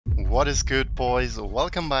What is good, boys?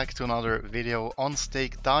 Welcome back to another video on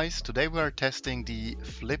stake dice. Today we are testing the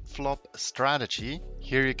flip-flop strategy.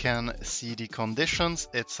 Here you can see the conditions.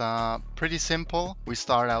 It's pretty simple. We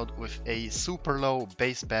start out with a super low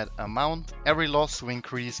base bet amount. Every loss we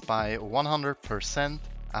increase by 100%.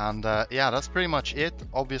 And yeah, that's pretty much it.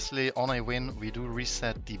 Obviously, on a win, we do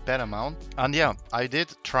reset the bet amount. And yeah, I did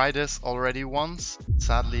try this already once.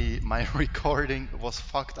 Sadly, my recording was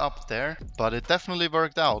fucked up there, but it definitely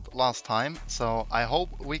worked out last time. So I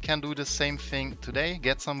hope we can do the same thing today,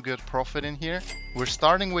 get some good profit in here. We're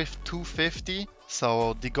starting with 250.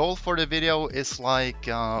 So the goal for the video is like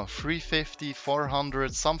 350,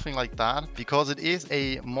 400, something like that, because it is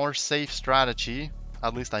a more safe strategy.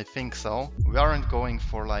 At least I think so. We aren't going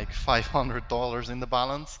for like $500 in the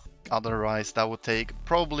balance. Otherwise that would take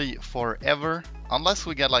probably forever. Unless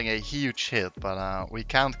we get like a huge hit, but we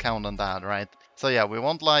can't count on that, right? So yeah, we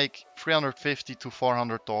want like $350 to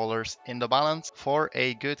 $400 in the balance for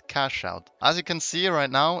a good cash out. As you can see right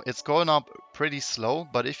now, it's going up pretty slow.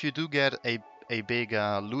 But if you do get a big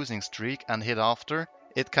losing streak and hit after,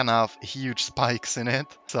 it can have huge spikes in it.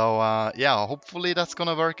 So yeah, hopefully that's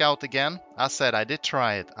gonna work out again. As said, I did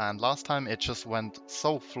try it, and last time it just went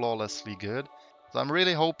so flawlessly good. So I'm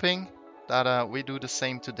really hoping that we do the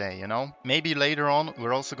same today, you know? Maybe later on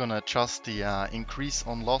we're also gonna adjust the increase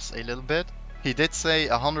on loss a little bit. He did say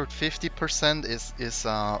 150% is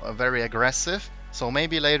very aggressive. So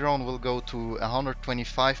maybe later on we'll go to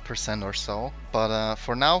 125% or so. But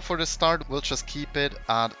for now, for the start, we'll just keep it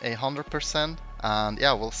at 100%. And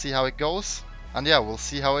yeah, we'll see how it goes. And yeah, we'll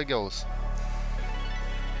see how it goes.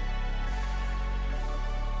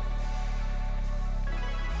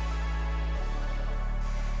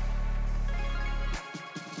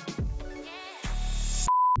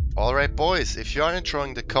 Alright boys, if you are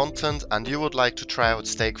enjoying the content and you would like to try out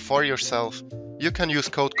stake for yourself, you can use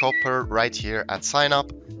code COPPER right here at sign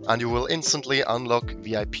up and you will instantly unlock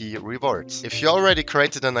VIP rewards. If you already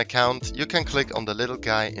created an account, you can click on the little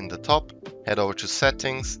guy in the top, head over to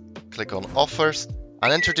settings, click on offers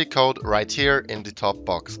and enter the code right here in the top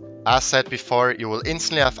box. As said before, you will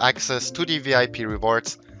instantly have access to the VIP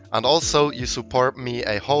rewards, and also you support me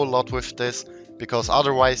a whole lot with this, because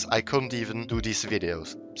otherwise I couldn't even do these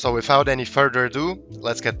videos. So without any further ado,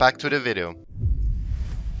 let's get back to the video.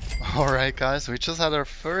 Alright guys, we just had our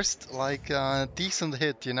first like decent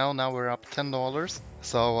hit, you know. Now we're up $10.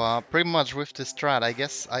 So pretty much with this strat, I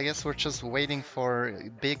guess we're just waiting for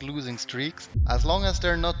big losing streaks. As long as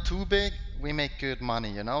they're not too big, we make good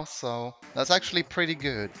money, you know. So that's actually pretty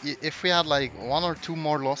good. If we had like one or two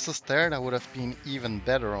more losses there, that would have been even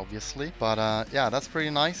better, obviously. But yeah, that's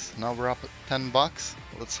pretty nice. Now we're up at $10.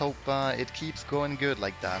 Let's hope it keeps going good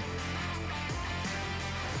like that.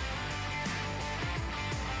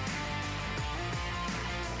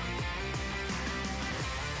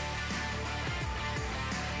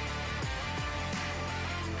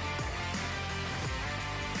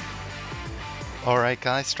 Alright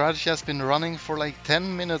guys, strategy has been running for like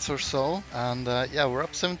 10 minutes or so, and yeah, we're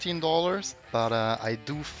up $17, but I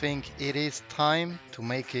do think it is time to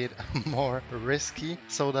make it more risky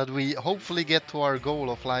so that we hopefully get to our goal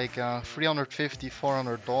of like $350,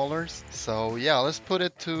 $400. So yeah, let's put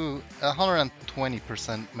it to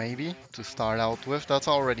 120% maybe to start out with. That's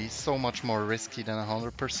already so much more risky than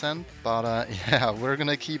 100%, but yeah, we're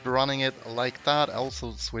gonna keep running it like that.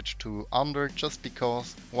 Also switch to under just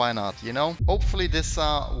because, why not, you know? Hopefully this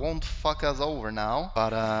won't fuck us over now,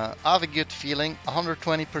 but I have a good feeling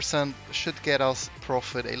 120% should get us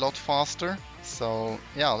profit a lot faster. So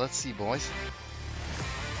yeah, let's see, boys.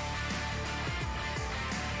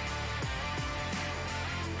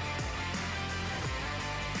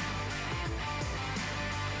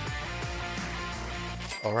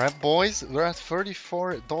 Alright boys, we're at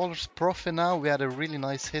 $34 profit now. We had a really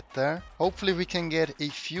nice hit there. Hopefully we can get a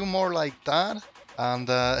few more like that. And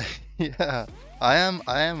yeah, I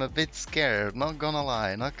am a bit scared, not gonna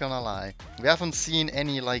lie. We haven't seen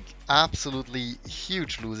any like absolutely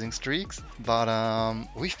huge losing streaks, but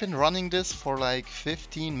we've been running this for like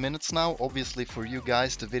 15 minutes now. Obviously for you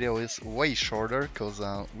guys the video is way shorter because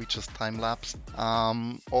we just time-lapsed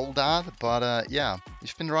all that, but yeah,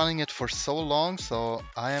 we've been running it for so long, so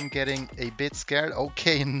I am getting a bit scared.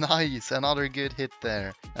 Okay, nice, another good hit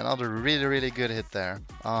there, another really good hit there.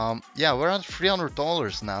 Yeah, we're at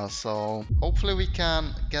 $300 now, so hopefully we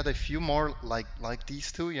can get a few more like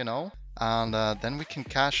these two, you know. And then we can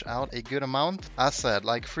cash out a good amount. As said,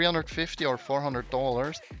 like $350 or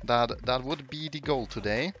 $400. That would be the goal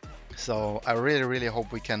today. So I really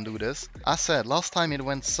hope we can do this. As said, last time it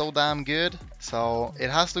went so damn good, so it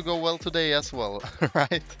has to go well today as well,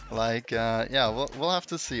 right? Like, yeah, we'll have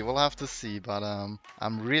to see, we'll have to see, but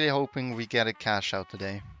I'm really hoping we get a cash out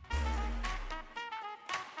today.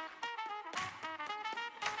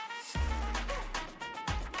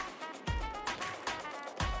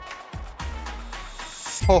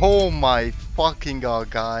 Oh my fucking god,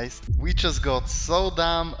 guys. We just got so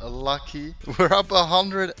damn lucky. We're up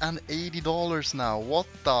 $180 now. What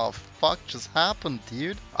the fuck just happened,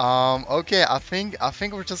 dude? Okay, I think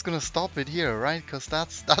we're just gonna stop it here, right? Cause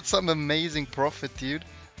that's some amazing profit, dude.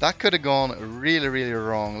 That could have gone really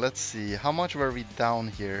wrong. Let's see. How much were we down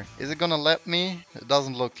here? Is it gonna let me? It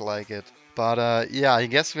doesn't look like it. But yeah, I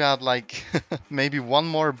guess we had like maybe one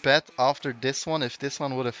more bet after this one. If this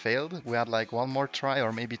one would have failed, we had like one more try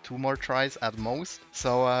or maybe two more tries at most.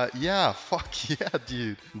 So yeah, fuck yeah,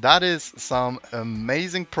 dude. That is some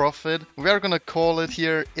amazing profit. We are gonna call it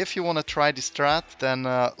here. If you want to try this strat, then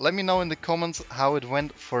let me know in the comments how it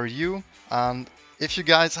went for you. And if you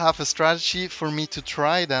guys have a strategy for me to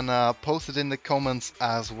try, then post it in the comments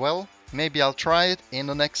as well. Maybe I'll try it in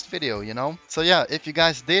the next video, you know? So yeah, if you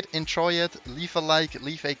guys did enjoy it, leave a like,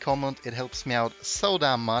 leave a comment. It helps me out so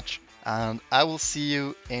damn much. And I will see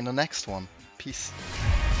you in the next one. Peace.